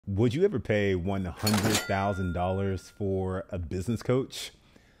Would you ever pay $100,000 for a business coach?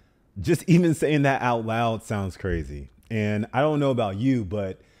 Just even saying that out loud sounds crazy. And I don't know about you,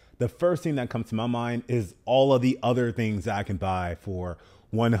 but the first thing that comes to my mind is all of the other things that I can buy for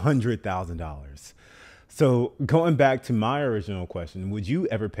 $100,000. So going back to my original question, would you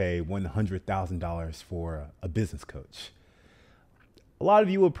ever pay $100,000 for a business coach? A lot of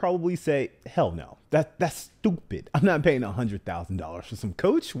you would probably say, hell no, that's stupid. I'm not paying $100,000 for some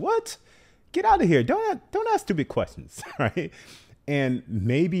coach. What? Get out of here. Don't ask stupid questions, right? And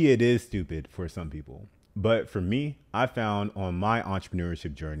maybe it is stupid for some people. But for me, I found on my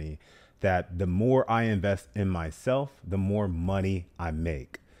entrepreneurship journey that the more I invest in myself, the more money I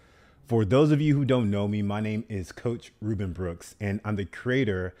make. For those of you who don't know me, my name is Coach Ruben Brooks, and I'm the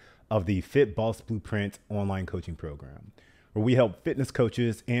creator of the Fit Boss Blueprint online coaching program, where we help fitness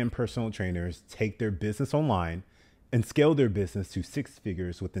coaches and personal trainers take their business online and scale their business to 6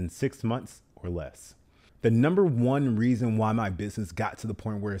 figures within 6 months or less. The number one reason why my business got to the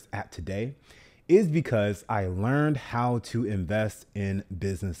point where it's at today is because I learned how to invest in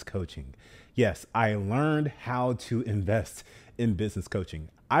business coaching. Yes, I learned how to invest in business coaching.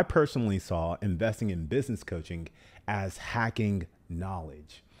 I personally saw investing in business coaching as hacking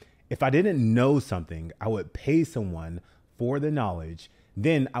knowledge. If I didn't know something, I would pay someone for the knowledge,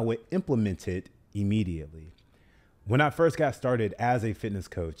 then I would implement it immediately. When I first got started as a fitness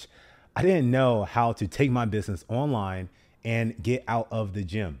coach, I didn't know how to take my business online and get out of the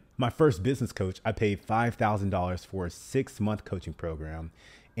gym. My first business coach, I paid $5,000 for a 6-month coaching program.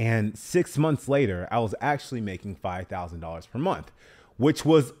 And 6 months later, I was actually making $5,000 per month, which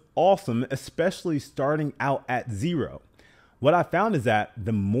was awesome, especially starting out at zero. What I found is that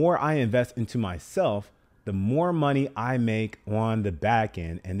the more I invest into myself, the more money I make on the back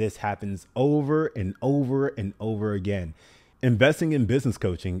end. And this happens over and over and over again. Investing in business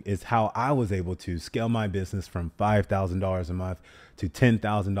coaching is how I was able to scale my business from $5,000 a month to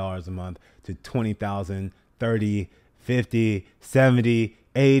 $10,000 a month to $20,000, $30,000, $50,000, $70,000,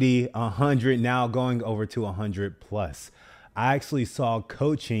 $80,000, $100,000, now going over to $100,000 plus. I actually saw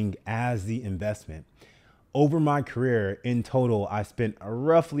coaching as the investment. Over my career, in total, I spent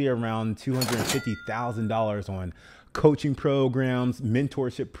roughly around $250,000 on coaching programs,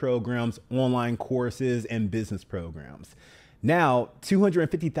 mentorship programs, online courses, and business programs. Now,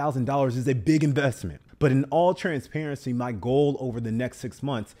 $250,000 is a big investment, but in all transparency, my goal over the next 6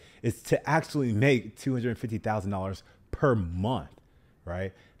 months is to actually make $250,000 per month,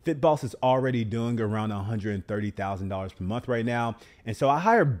 right? FitBoss is already doing around $130,000 per month right now. And so I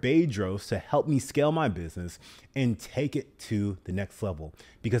hired Bedros to help me scale my business and take it to the next level,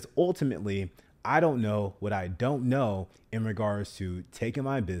 because ultimately I don't know what I don't know in regards to taking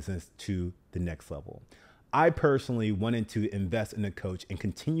my business to the next level. I personally wanted to invest in a coach and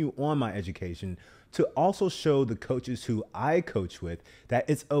continue on my education to also show the coaches who I coach with that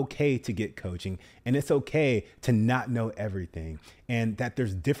it's okay to get coaching and it's okay to not know everything and that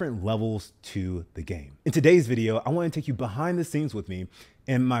there's different levels to the game. In today's video, I want to take you behind the scenes with me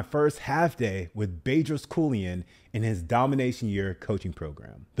in my first half day with Bedros Keuilian in his Domination Year coaching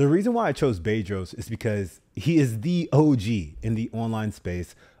program. The reason why I chose Bedros is because he is the OG in the online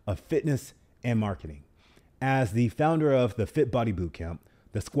space of fitness and marketing. As the founder of the Fit Body Bootcamp,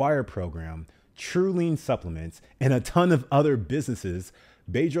 the Squire program, True Lean supplements, and a ton of other businesses,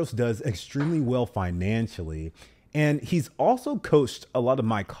 Bedros does extremely well financially. And he's also coached a lot of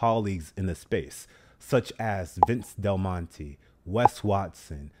my colleagues in the space, such as Vince Del Monte, Wes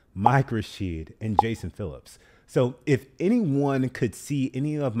Watson, Mike Rashid, and Jason Phillips. So if anyone could see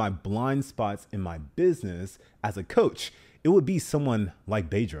any of my blind spots in my business as a coach, it would be someone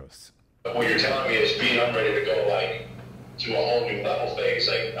like Bedros. What you're telling me is, being I'm ready to go like to a whole new level phase.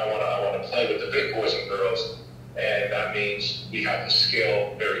 Like I want to play with the big boys and girls, and that means we have to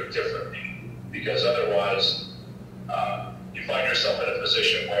scale very differently, because otherwise you find yourself in a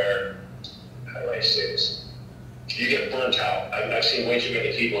position where, how do I say this? You get burnt out. I've seen way too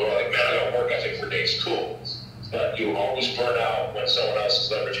many people who are like, man, I got work ethic for days. Cool. But you always burn out when someone else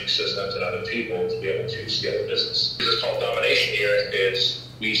is leveraging systems and other people to be able to scale a business. This is called Domination Year.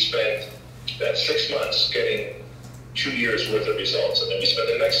 We spent that 6 months getting 2 years worth of results, and then we spend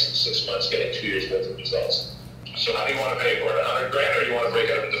the next 6 months getting 2 years worth of results. So how do you want to pay for it? $100 grand, or do you want to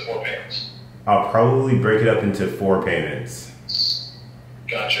break it up into 4 payments? I'll probably break it up into 4 payments.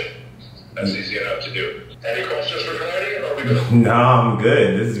 Right, that's easy enough to do. Any questions for clarity, or are we good? No, I'm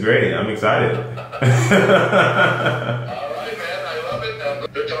good. This is great. I'm excited. All right, man. I love it.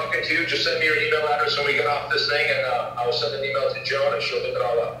 Good talking to you. Just send me your email address when we get off this thing, and I will send an email to Joan, and she'll look it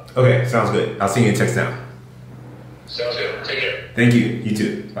all up. Okay, sounds good. I'll send you a text now. Sounds good. Take care. Thank you. You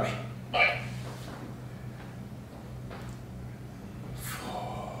too. Bye. Bye.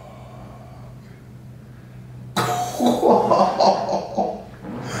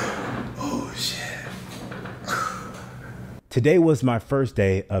 Oh, shit. Today was my first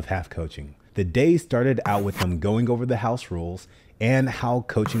day of half coaching. The day started out with him going over the house rules and how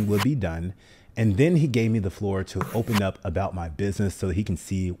coaching would be done. And then he gave me the floor to open up about my business so he can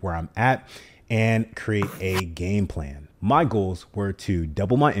see where I'm at and create a game plan. My goals were to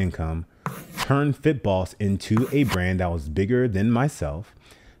double my income, turn FitBoss into a brand that was bigger than myself,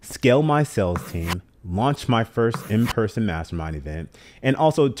 scale my sales team, launch my first in-person mastermind event, and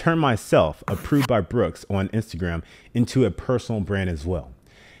also turn myself, approved by Brooks on Instagram, into a personal brand as well.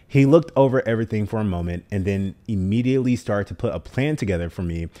 He looked over everything for a moment and then immediately started to put a plan together for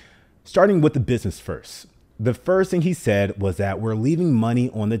me, starting with the business first. The first thing he said was that we're leaving money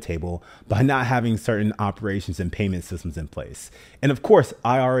on the table by not having certain operations and payment systems in place. And of course,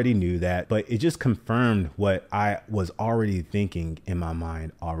 I already knew that, but it just confirmed what I was already thinking in my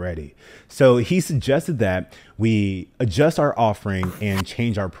mind already. So he suggested that we adjust our offering and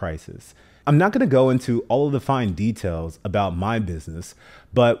change our prices. I'm not going to go into all of the fine details about my business,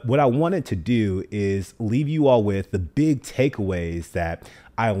 but what I wanted to do is leave you all with the big takeaways that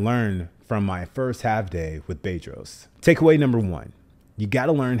I learned from my first half day with Bedros. Takeaway number one, you got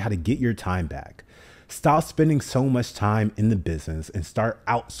to learn how to get your time back. Stop spending so much time in the business and start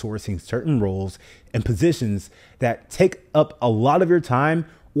outsourcing certain roles and positions that take up a lot of your time,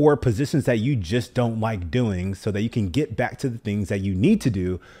 or positions that you just don't like doing, so that you can get back to the things that you need to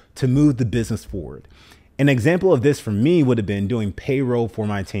do to move the business forward. An example of this for me would have been doing payroll for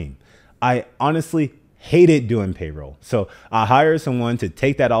my team. I honestly hated doing payroll. So I hired someone to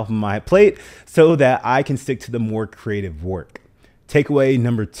take that off of my plate so that I can stick to the more creative work. Takeaway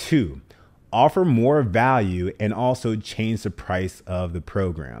number two, offer more value and also change the price of the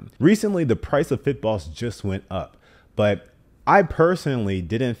program. Recently, the price of FitBoss just went up, but I personally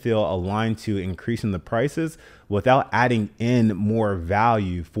didn't feel aligned to increasing the prices without adding in more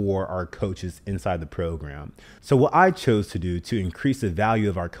value for our coaches inside the program. So what I chose to do to increase the value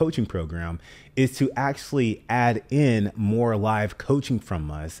of our coaching program is to actually add in more live coaching from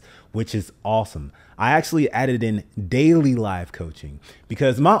us, which is awesome. I actually added in daily live coaching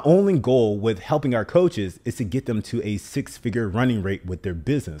because my only goal with helping our coaches is to get them to a six-figure running rate with their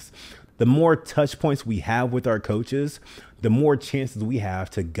business. The more touch points we have with our coaches, the more chances we have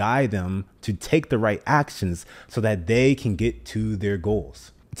to guide them to take the right actions so that they can get to their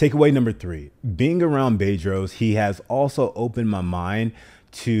goals. Takeaway number three, being around Bedros, he has also opened my mind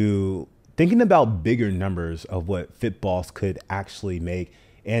to thinking about bigger numbers of what FitBoss could actually make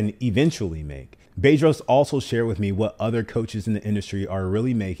and eventually make. Bedros also shared with me what other coaches in the industry are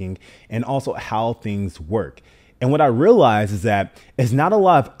really making and also how things work. And what I realized is that it's not a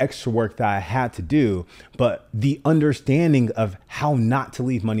lot of extra work that I had to do, but the understanding of how not to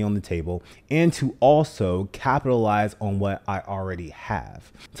leave money on the table and to also capitalize on what I already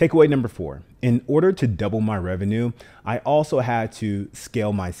have. Takeaway number four, in order to double my revenue, I also had to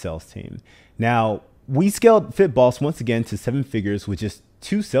scale my sales team. Now, we scaled FitBoss once again to 7 figures with just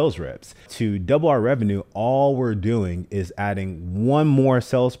 2 sales reps. To double our revenue, all we're doing is adding one more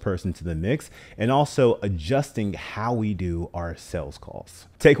salesperson to the mix and also adjusting how we do our sales calls.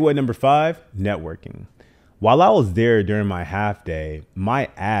 Takeaway number 5, networking. While I was there during my half day, my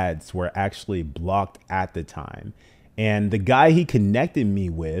ads were actually blocked at the time. And the guy he connected me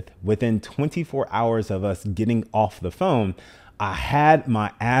with, within 24 hours of us getting off the phone, I had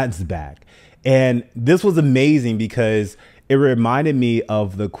my ads back. And this was amazing because it reminded me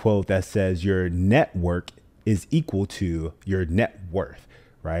of the quote that says your network is equal to your net worth,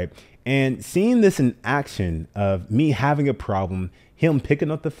 right? And seeing this in action of me having a problem, him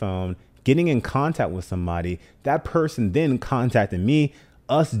picking up the phone, getting in contact with somebody, that person then contacted me,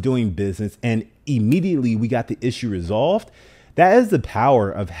 us doing business, and immediately we got the issue resolved. That is the power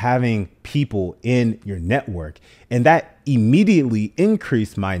of having people in your network. And that immediately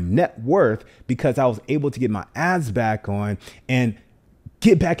increased my net worth because I was able to get my ads back on and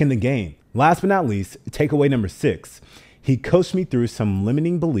get back in the game. Last but not least, takeaway number 6, he coached me through some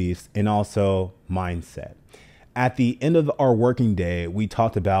limiting beliefs and also mindset. At the end of our working day, we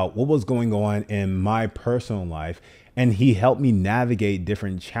talked about what was going on in my personal life, and he helped me navigate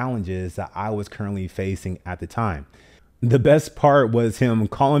different challenges that I was currently facing at the time. The best part was him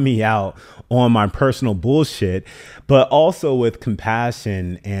calling me out on my personal bullshit, but also with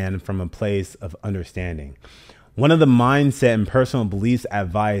compassion and from a place of understanding. One of the mindset and personal beliefs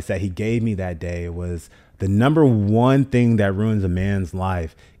advice that he gave me that day was The number one thing that ruins a man's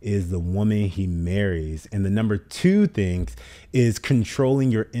life is the woman he marries. And the number two thing is controlling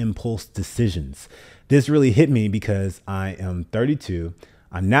your impulse decisions. This really hit me because I am 32.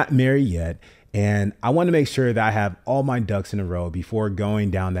 I'm not married yet. And I want to make sure that I have all my ducks in a row before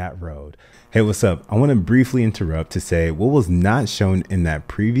going down that road. Hey, what's up? I want to briefly interrupt to say what was not shown in that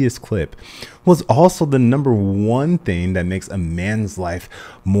previous clip was also the number one thing that makes a man's life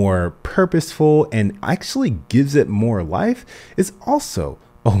more purposeful and actually gives it more life is also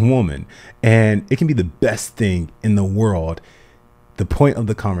a woman. And it can be the best thing in the world. The point of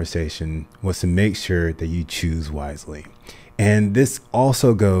the conversation was to make sure that you choose wisely. And this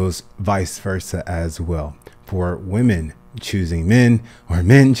also goes vice versa as well. For women choosing men or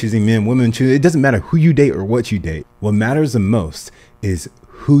men choosing men, women choosing, it doesn't matter who you date or what you date. What matters the most is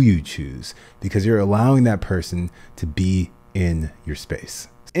who you choose, because you're allowing that person to be in your space.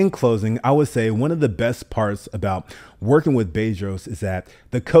 In closing, I would say one of the best parts about working with Bedros is that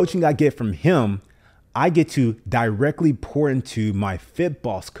the coaching I get from him, I get to directly pour into my Fit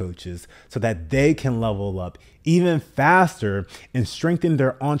Boss coaches so that they can level up even faster and strengthen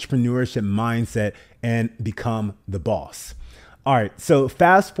their entrepreneurship mindset and become the boss. All right, so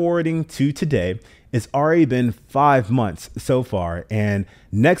fast forwarding to today, it's already been 5 months so far, and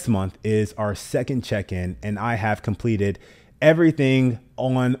next month is our second check-in, and I have completed everything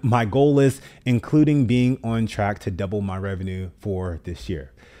on my goal list, including being on track to double my revenue for this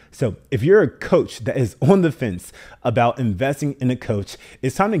year. So if you're a coach that is on the fence about investing in a coach,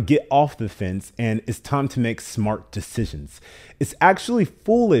 it's time to get off the fence and it's time to make smart decisions. It's actually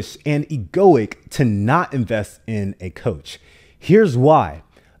foolish and egoic to not invest in a coach. Here's why.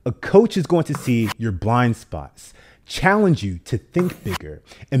 A coach is going to see your blind spots, challenge you to think bigger,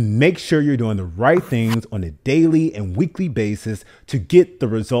 and make sure you're doing the right things on a daily and weekly basis to get the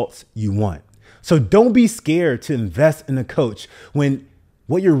results you want. So don't be scared to invest in a coach when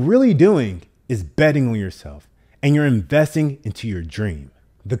what you're really doing is betting on yourself and you're investing into your dream.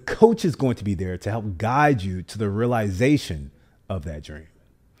 The coach is going to be there to help guide you to the realization of that dream.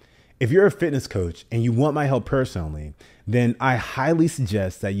 If you're a fitness coach and you want my help personally, then I highly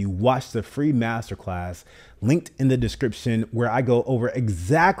suggest that you watch the free masterclass linked in the description, where I go over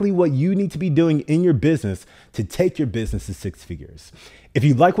exactly what you need to be doing in your business to take your business to 6 figures. If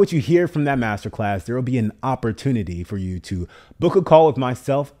you like what you hear from that masterclass, there will be an opportunity for you to book a call with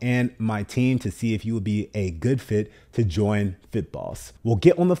myself and my team to see if you will be a good fit to join Fit Boss. We'll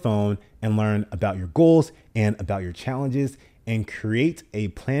get on the phone and learn about your goals and about your challenges and create a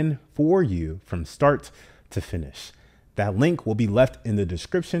plan for you from start to finish. That link will be left in the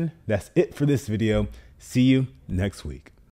description. That's it for this video. See you next week.